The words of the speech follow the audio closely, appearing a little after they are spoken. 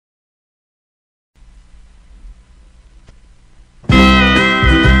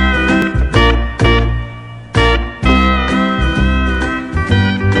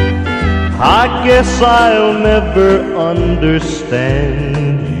guess I'll never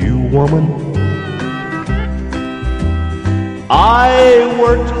understand you, woman. I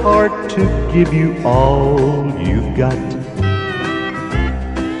worked hard to give you all you've got,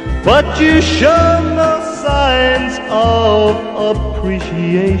 but you show no signs of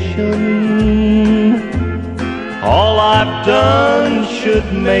appreciation. All I've done should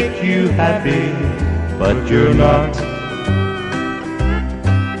make you happy, but you're not.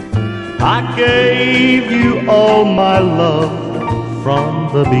 I gave you all my love from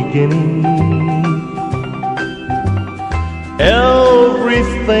the beginning.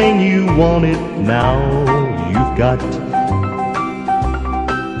 Everything you wanted, now you've got.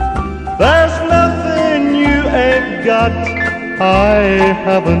 There's nothing you ain't got I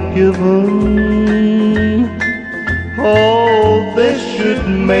haven't given. Oh, this should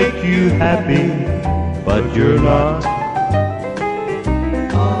make you happy, but you're not.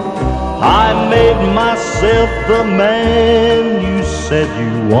 I made myself the man you said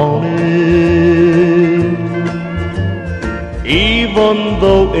you wanted, even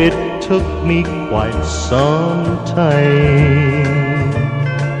though it took me quite some time.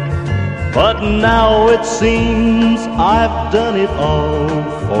 But now it seems I've done it all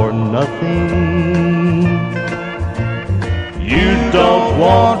for nothing. You don't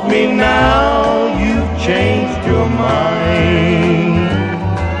want me now, you've changed your mind.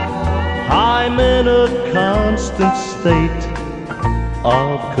 I'm in a constant state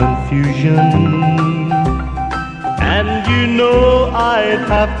of confusion, and you know I'd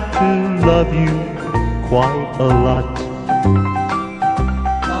have to love you quite a lot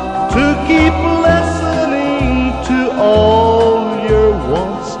to keep listening to all your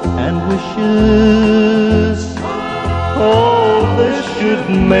wants and wishes. Oh, this should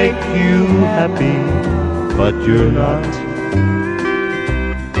make you happy, but you're not.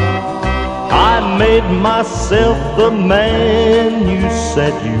 I made myself the man you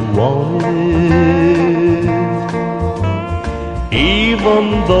said you wanted, even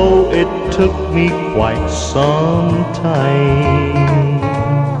though it took me quite some time.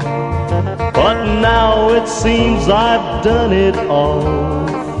 But now it seems I've done it all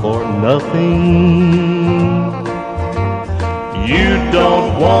for nothing. You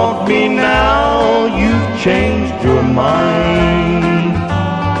don't want me now, you've changed your mind.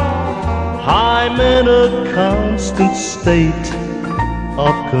 I'm in a constant state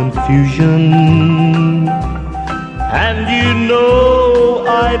of confusion, and you know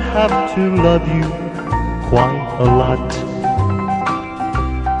I'd have to love you quite a lot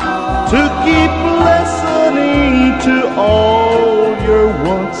to keep listening to all your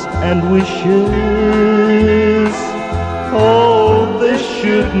wants and wishes. Oh, this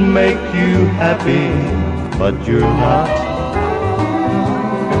should make you happy, but you're not.